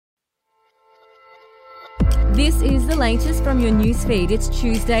This is the latest from your newsfeed. It's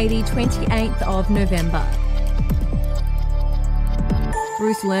Tuesday, the 28th of November.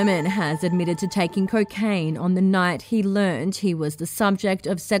 Bruce Lehrmann has admitted to taking cocaine on the night he learned he was the subject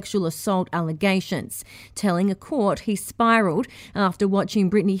of sexual assault allegations, telling a court he spiralled after watching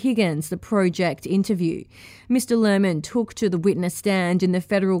Brittany Higgins, the Project interview. Mr. Lehrmann took to the witness stand in the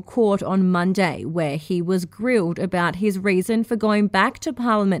federal court on Monday, where he was grilled about his reason for going back to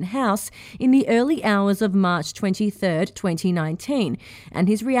Parliament House in the early hours of March 23, 2019, and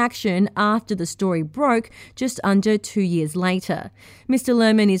his reaction after the story broke just under 2 years later. Mr.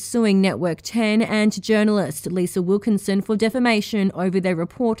 Lehrmann is suing Network 10 and journalist Lisa Wilkinson for defamation over their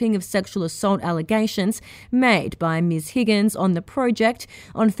reporting of sexual assault allegations made by Ms. Higgins on the Project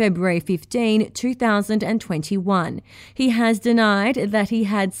on February 15, 2021. He has denied that he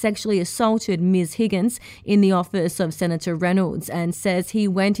had sexually assaulted Ms. Higgins in the office of Senator Reynolds and says he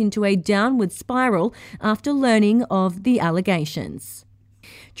went into a downward spiral after learning of the allegations.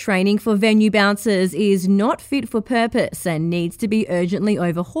 Training for venue bouncers is not fit for purpose and needs to be urgently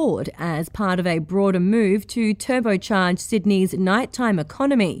overhauled as part of a broader move to turbocharge Sydney's nighttime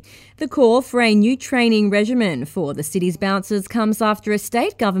economy. The call for a new training regimen for the city's bouncers comes after a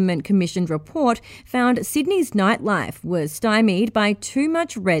state government-commissioned report found Sydney's nightlife was stymied by too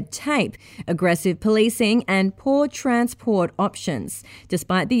much red tape, aggressive policing and poor transport options.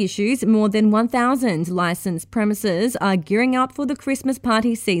 Despite the issues, more than 1,000 licensed premises are gearing up for the Christmas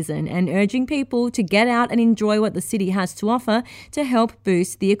party season and urging people to get out and enjoy what the city has to offer to help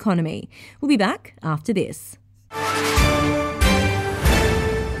boost the economy. We'll be back after this.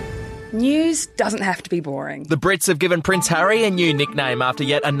 News doesn't have to be boring. The Brits have given Prince Harry a new nickname after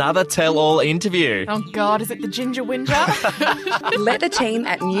yet another tell-all interview. Oh God, is it the Ginger Whinger? Let the team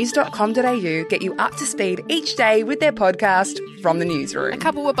at news.com.au get you up to speed each day with their podcast, From the Newsroom. A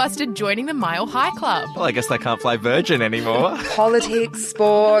couple were busted joining the Mile High Club. Well, I guess they can't play Virgin anymore. Politics,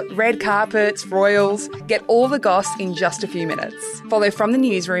 sport, red carpets, royals. Get all the goss in just a few minutes. Follow From the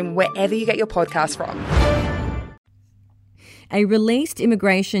Newsroom wherever you get your podcast from. A released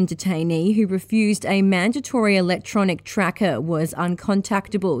immigration detainee who refused a mandatory electronic tracker was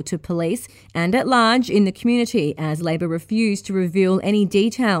uncontactable to police and at large in the community as Labor refused to reveal any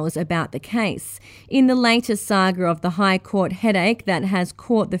details about the case. In the latest saga of the High Court headache that has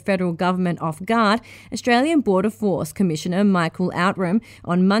caught the federal government off guard, Australian Border Force Commissioner Michael Outram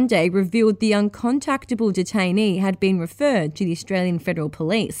on Monday revealed the uncontactable detainee had been referred to the Australian Federal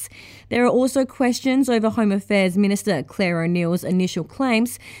Police. There are also questions over Home Affairs Minister Claire O'Neill's initial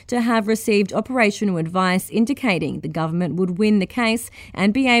claims to have received operational advice indicating the government would win the case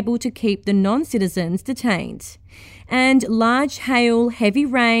and be able to keep the non-citizens detained. And large hail, heavy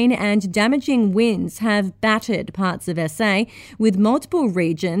rain and damaging winds have battered parts of SA, with multiple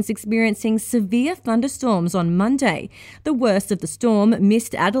regions experiencing severe thunderstorms on Monday. The worst of the storm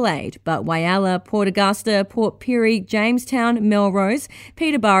missed Adelaide, but Whyalla, Port Augusta, Port Pirie, Jamestown, Melrose,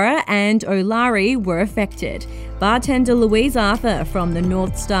 Peterborough and O'Larry were affected. Bartender Louise Arthur from the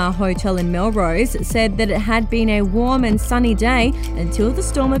North Star Hotel in Melrose said that it had been a warm and sunny day until the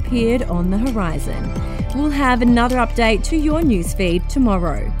storm appeared on the horizon. We'll have another update to your newsfeed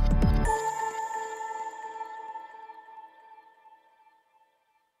tomorrow.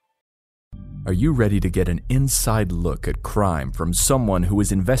 Are you ready to get an inside look at crime from someone who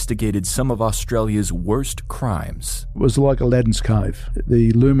has investigated some of Australia's worst crimes? It was like Aladdin's Cave.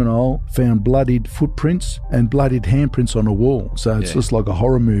 The luminol found bloodied footprints and bloodied handprints on a wall, so it's just like a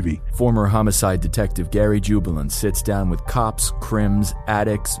horror movie. Former homicide detective Gary Jubilant sits down with cops, crims,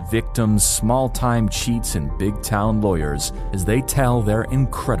 addicts, victims, small-time cheats and big-town lawyers as they tell their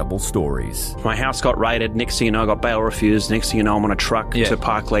incredible stories. My house got raided. Next thing you know, I got bail refused. Next thing you know, I'm on a truck to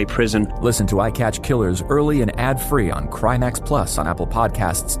Parklea Prison. Listen to I Catch Killers early and ad-free on Crimex Plus on Apple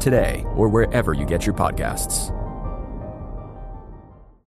Podcasts today or wherever you get your podcasts.